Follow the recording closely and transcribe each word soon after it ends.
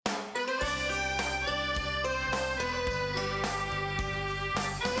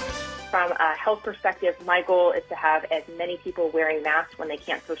From a health perspective, my goal is to have as many people wearing masks when they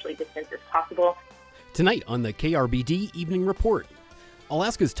can't socially distance as possible. Tonight on the KRBD Evening Report,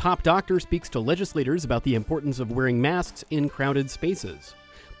 Alaska's top doctor speaks to legislators about the importance of wearing masks in crowded spaces.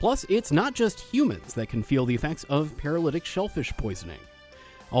 Plus, it's not just humans that can feel the effects of paralytic shellfish poisoning.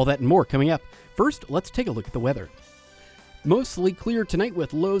 All that and more coming up. First, let's take a look at the weather. Mostly clear tonight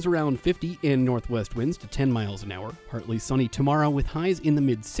with lows around 50 in northwest winds to 10 miles an hour. Partly sunny tomorrow with highs in the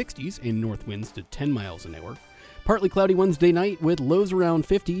mid-60s in north winds to 10 miles an hour. Partly cloudy Wednesday night with lows around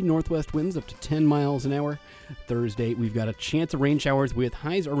 50, northwest winds up to 10 miles an hour. Thursday, we've got a chance of rain showers with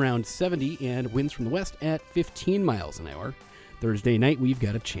highs around 70 and winds from the west at 15 miles an hour. Thursday night, we've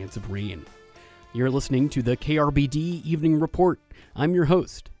got a chance of rain. You're listening to the KRBD Evening Report. I'm your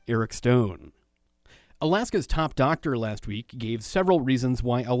host, Eric Stone. Alaska's top doctor last week gave several reasons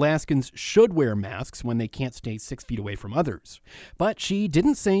why Alaskans should wear masks when they can't stay 6 feet away from others. But she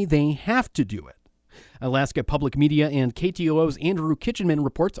didn't say they have to do it. Alaska Public Media and KTOO's Andrew Kitchenman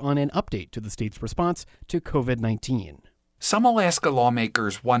reports on an update to the state's response to COVID-19. Some Alaska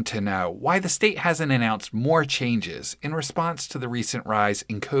lawmakers want to know why the state hasn't announced more changes in response to the recent rise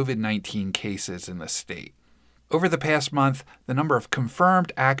in COVID-19 cases in the state. Over the past month, the number of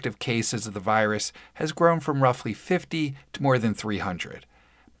confirmed active cases of the virus has grown from roughly 50 to more than 300.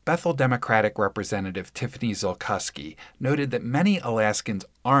 Bethel Democratic Representative Tiffany Zolkuski noted that many Alaskans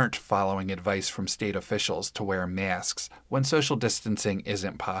aren't following advice from state officials to wear masks when social distancing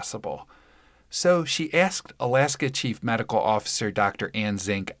isn't possible. So she asked Alaska Chief Medical Officer Dr. Ann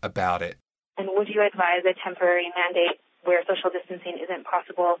Zink about it. And would you advise a temporary mandate where social distancing isn't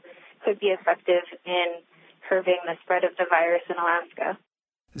possible could be effective in curbing the spread of the virus in Alaska?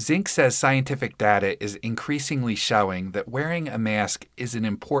 Zink says scientific data is increasingly showing that wearing a mask is an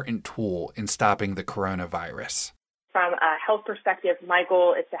important tool in stopping the coronavirus. From a health perspective, my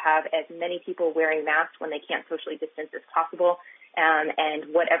goal is to have as many people wearing masks when they can't socially distance as possible, and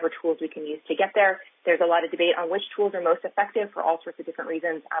whatever tools we can use to get there. There's a lot of debate on which tools are most effective for all sorts of different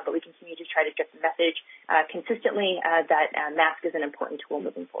reasons, but we continue to try to get the message consistently that mask is an important tool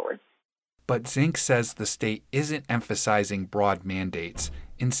moving forward. But Zink says the state isn't emphasizing broad mandates,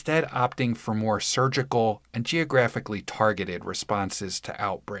 instead opting for more surgical and geographically targeted responses to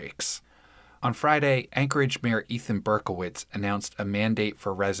outbreaks. On Friday, Anchorage Mayor Ethan Berkowitz announced a mandate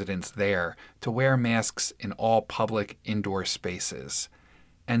for residents there to wear masks in all public indoor spaces.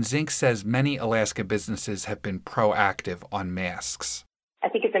 And Zink says many Alaska businesses have been proactive on masks. I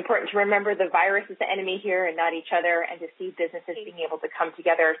think it's important to remember the virus is the enemy here and not each other, and to see businesses being able to come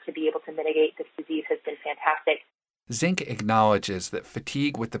together to be able to mitigate this disease has been fantastic. Zink acknowledges that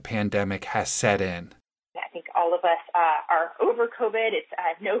fatigue with the pandemic has set in. I think all of us are over COVID. It's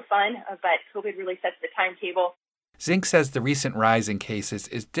no fun, but COVID really sets the timetable. Zink says the recent rise in cases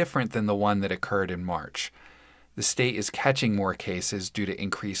is different than the one that occurred in March. The state is catching more cases due to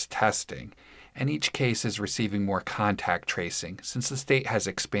increased testing, and each case is receiving more contact tracing since the state has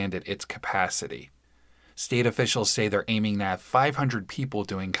expanded its capacity. State officials say they're aiming to have 500 people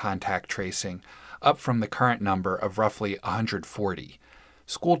doing contact tracing, up from the current number of roughly 140.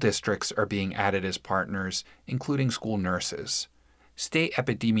 School districts are being added as partners, including school nurses. State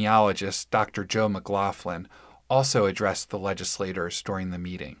epidemiologist Dr. Joe McLaughlin also addressed the legislators during the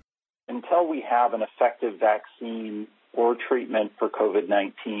meeting. Until we have an effective vaccine or treatment for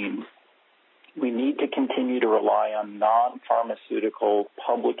COVID-19, we need to continue to rely on non-pharmaceutical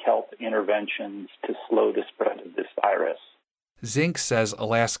public health interventions to slow the spread of this virus. Zink says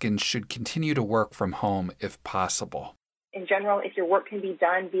Alaskans should continue to work from home if possible. In general, if your work can be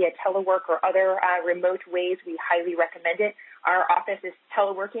done via telework or other remote ways, we highly recommend it. Our office is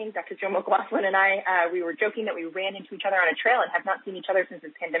teleworking. Dr. Joe McLaughlin and I, we were joking that we ran into each other on a trail and have not seen each other since the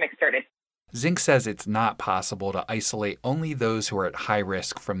pandemic started. Zink says it's not possible to isolate only those who are at high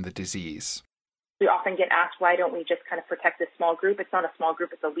risk from the disease. We often get asked, why don't we just kind of protect this small group? It's not a small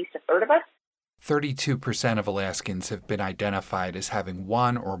group, it's at least a third of us. 32% of Alaskans have been identified as having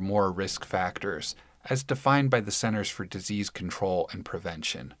one or more risk factors, as defined by the Centers for Disease Control and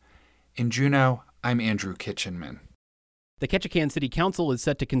Prevention. In Juneau, I'm Andrew Kitchenman. The Ketchikan City Council is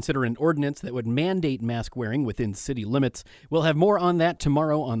set to consider an ordinance that would mandate mask wearing within city limits. We'll have more on that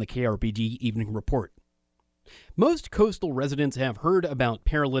tomorrow on the KRBD Evening Report. Most coastal residents have heard about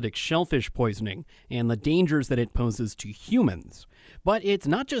paralytic shellfish poisoning and the dangers that it poses to humans. But it's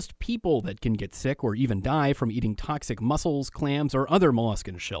not just people that can get sick or even die from eating toxic mussels, clams, or other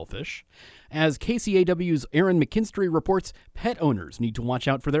molluscan shellfish. As KCAW's Aaron McKinstry reports, pet owners need to watch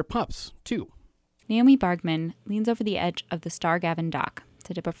out for their pups, too. Naomi Bargman leans over the edge of the Stargavin dock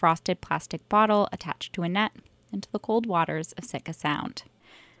to dip a frosted plastic bottle attached to a net into the cold waters of Sitka Sound.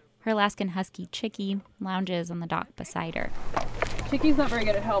 Her Alaskan Husky, Chicky, lounges on the dock beside her. Chicky's not very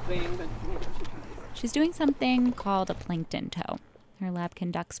good at helping, but She's doing something called a plankton tow. Her lab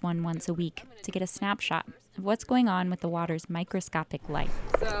conducts one once a week to get a snapshot of what's going on with the water's microscopic life.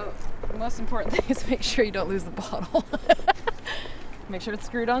 So the most important thing is make sure you don't lose the bottle. Make sure it's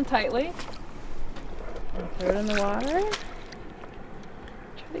screwed on tightly. And throw it in the water.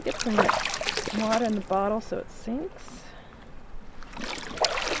 Try to get some water in the bottle so it sinks.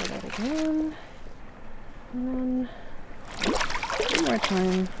 Try that again. And then one more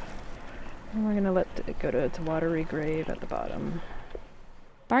time. And we're going to let it go to its watery grave at the bottom.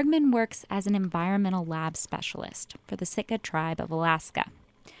 Bargmann works as an environmental lab specialist for the Sitka tribe of Alaska.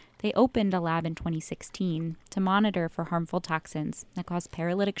 They opened a lab in 2016 to monitor for harmful toxins that cause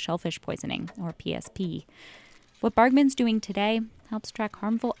paralytic shellfish poisoning, or PSP. What Bargmann's doing today helps track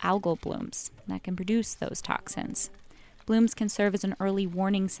harmful algal blooms that can produce those toxins. Blooms can serve as an early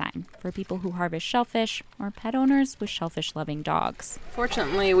warning sign for people who harvest shellfish or pet owners with shellfish-loving dogs.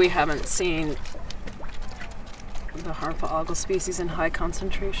 Fortunately, we haven't seen the harmful algal species in high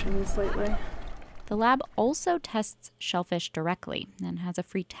concentrations lately. The lab also tests shellfish directly and has a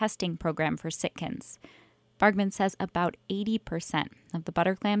free testing program for Sitkans. Bargmann says about 80% of the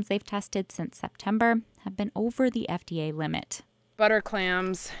butter clams they've tested since September have been over the FDA limit. Butter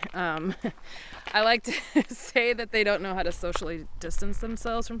clams, I like to say that they don't know how to socially distance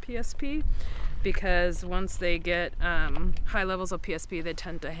themselves from PSP, because once they get high levels of PSP, they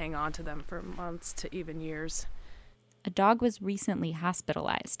tend to hang on to them for months to even years. A dog was recently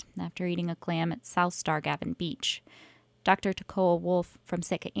hospitalized after eating a clam at South Stargavin Beach. Dr. Takoa Wolf from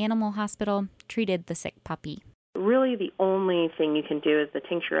Sitka Animal Hospital treated the sick puppy. Really, the only thing you can do is the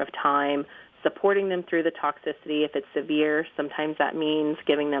tincture of thyme, supporting them through the toxicity if it's severe. Sometimes that means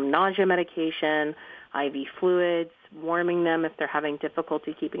giving them nausea medication, IV fluids, warming them if they're having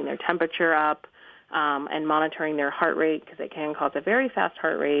difficulty keeping their temperature up, and monitoring their heart rate because it can cause a very fast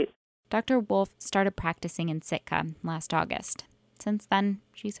heart rate. Dr. Wolf started practicing in Sitka last August. Since then,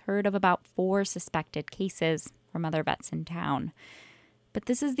 she's heard of about 4 suspected cases from other vets in town. But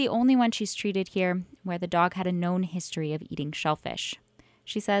this is the only one she's treated here where the dog had a known history of eating shellfish.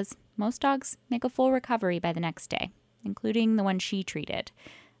 She says most dogs make a full recovery by the next day, including the one she treated.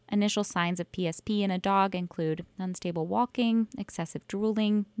 Initial signs of PSP in a dog include unstable walking, excessive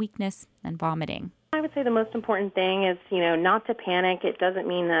drooling, weakness, and vomiting. I would say the most important thing is, not to panic. It doesn't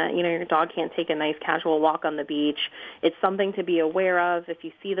mean that, your dog can't take a nice casual walk on the beach. It's something to be aware of. If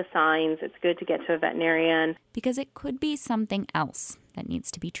you see the signs, it's good to get to a veterinarian. Because it could be something else that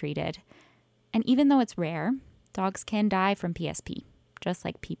needs to be treated. And even though it's rare, dogs can die from PSP, just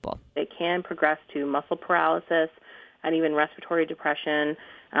like people. It can progress to muscle paralysis and even respiratory depression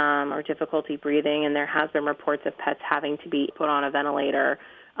or difficulty breathing. And there has been reports of pets having to be put on a ventilator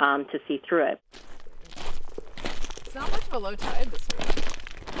to see through it. It's not much of a low tide this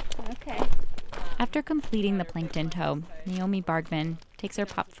week. Okay. After completing the plankton tow, Naomi Bargmann takes her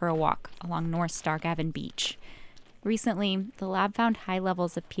pup for a walk along North Stargavin Beach. Recently, the lab found high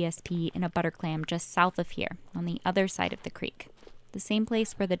levels of PSP in a butter clam just south of here, on the other side of the creek. The same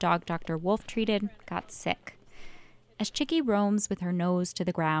place where the dog Dr. Wolf treated got sick. As Chicky roams with her nose to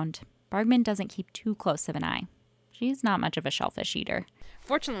the ground, Bargmann doesn't keep too close of an eye. She's not much of a shellfish eater.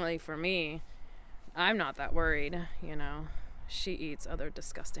 Fortunately for me, I'm not that worried, She eats other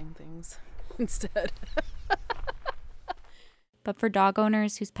disgusting things instead. But for dog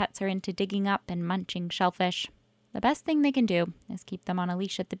owners whose pets are into digging up and munching shellfish, the best thing they can do is keep them on a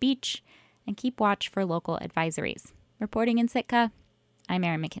leash at the beach and keep watch for local advisories. Reporting in Sitka, I'm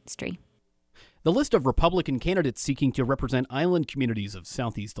Erin McKinstry. The list of Republican candidates seeking to represent island communities of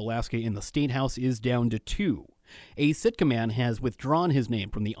southeast Alaska in the State House is down to 2. A Sitka man has withdrawn his name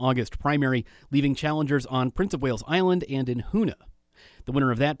from the August primary, leaving challengers on Prince of Wales Island and in Hoonah. The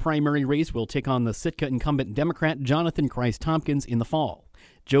winner of that primary race will take on the Sitka incumbent Democrat Jonathan Christ-Tompkins in the fall.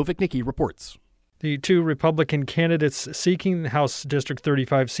 Joe Vichnicki reports. The 2 Republican candidates seeking the House District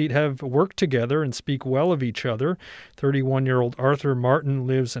 35 seat have worked together and speak well of each other. 31-year-old Arthur Martin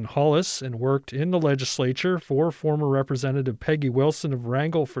lives in Hollis and worked in the legislature for former Representative Peggy Wilson of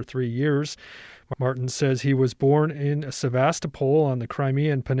Wrangell for 3 years. Martin says he was born in Sevastopol on the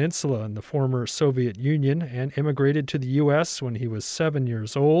Crimean Peninsula in the former Soviet Union and immigrated to the U.S. when he was 7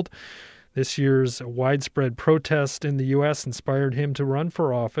 years old. This year's widespread protest in the U.S. inspired him to run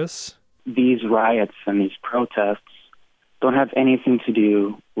for office. These riots and these protests don't have anything to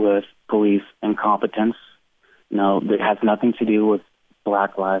do with police incompetence. No, it has nothing to do with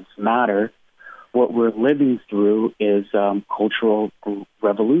Black Lives Matter. What we're living through is cultural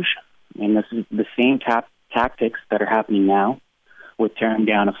revolution. And this is the same tactics that are happening now with tearing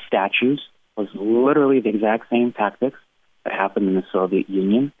down of statues was literally the exact same tactics that happened in the Soviet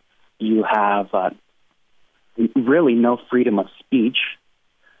Union. You have really no freedom of speech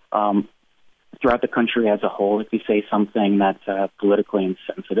throughout the country as a whole. If you say something that's politically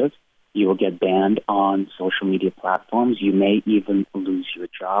insensitive, you will get banned on social media platforms. You may even lose your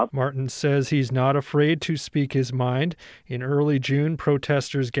job. Martin says he's not afraid to speak his mind. In early June,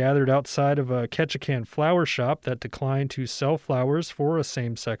 protesters gathered outside of a Ketchikan flower shop that declined to sell flowers for a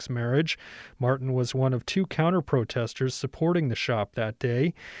same-sex marriage. Martin was one of 2 counter-protesters supporting the shop that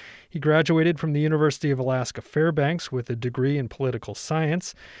day. He graduated from the University of Alaska Fairbanks with a degree in political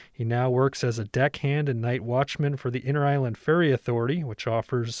science. He now works as a deckhand and night watchman for the Inter-Island Ferry Authority, which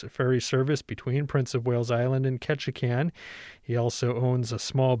offers ferry service between Prince of Wales Island and Ketchikan. He also owns a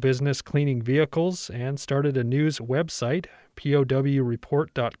small business cleaning vehicles and started a news website,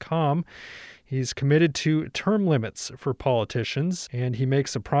 powreport.com. He's committed to term limits for politicians, and he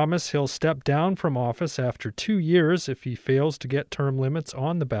makes a promise he'll step down from office after 2 years if he fails to get term limits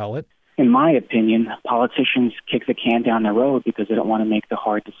on the ballot. In my opinion, politicians kick the can down the road because they don't want to make the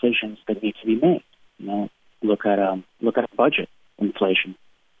hard decisions that need to be made. Look at budget inflation.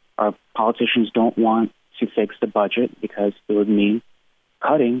 Our politicians don't want to fix the budget because it would mean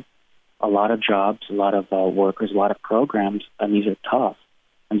cutting a lot of jobs, a lot of workers, a lot of programs, and these are tough.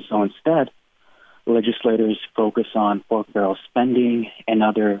 And so instead, legislators focus on pork barrel spending and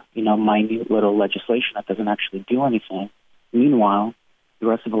other, minute little legislation that doesn't actually do anything. Meanwhile, the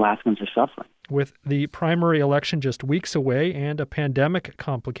rest of Alaskans are suffering. With the primary election just weeks away and a pandemic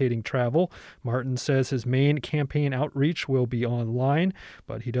complicating travel, Martin says his main campaign outreach will be online,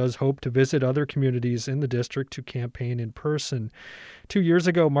 but he does hope to visit other communities in the district to campaign in person. 2 years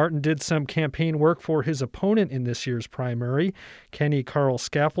ago, Martin did some campaign work for his opponent in this year's primary. Kenny Carl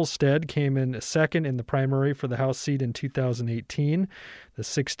Skaffelstead came in second in the primary for the House seat in 2018. The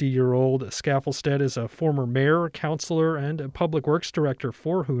 60-year-old Skaffelstead is a former mayor, councilor, and a public works director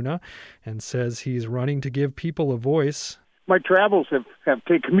for Hoonah, and says he's running to give people a voice. My travels have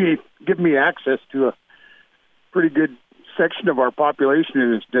given me access to a pretty good section of our population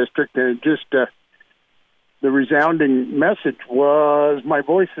in this district, and it just the resounding message was my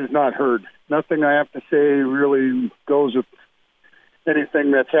voice is not heard. Nothing I have to say really goes with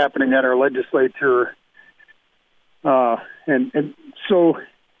anything that's happening at our legislature. And so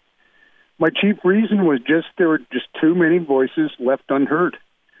my chief reason was just there were just too many voices left unheard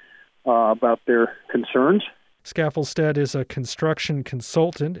about their concerns. Skaffelstead is a construction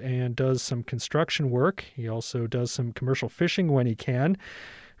consultant and does some construction work. He also does some commercial fishing when he can.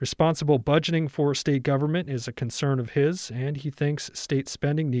 Responsible budgeting for state government is a concern of his, and he thinks state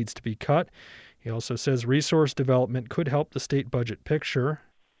spending needs to be cut. He also says resource development could help the state budget picture.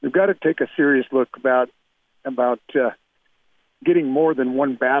 We've got to take a serious look about getting more than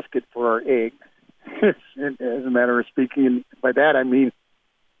one basket for our egg, as a matter of speaking. And by that I mean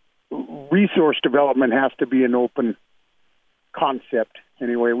resource development has to be an open concept.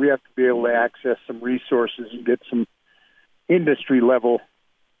 Anyway, we have to be able to access some resources and get some industry-level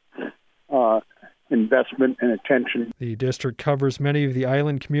investment and attention. The district covers many of the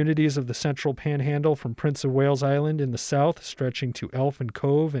island communities of the Central Panhandle, from Prince of Wales Island in the south, stretching to Elfin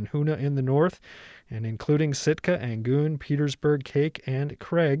Cove and Hoonah in the north, and including Sitka, Angoon, Petersburg, Cake, and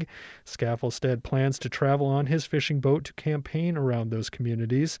Craig. Skaffelstead plans to travel on his fishing boat to campaign around those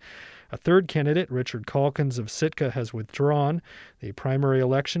communities. A third candidate, Richard Calkins of Sitka, has withdrawn. The primary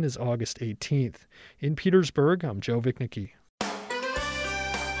election is August 18th. In Petersburg, I'm Joe Vichnicki.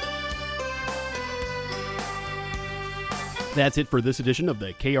 That's it for this edition of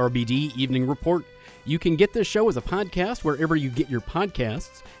the KRBD Evening Report. You can get this show as a podcast wherever you get your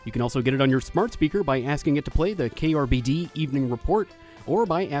podcasts. You can also get it on your smart speaker by asking it to play the KRBD Evening Report or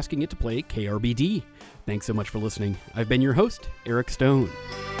by asking it to play KRBD. Thanks so much for listening. I've been your host, Eric Stone.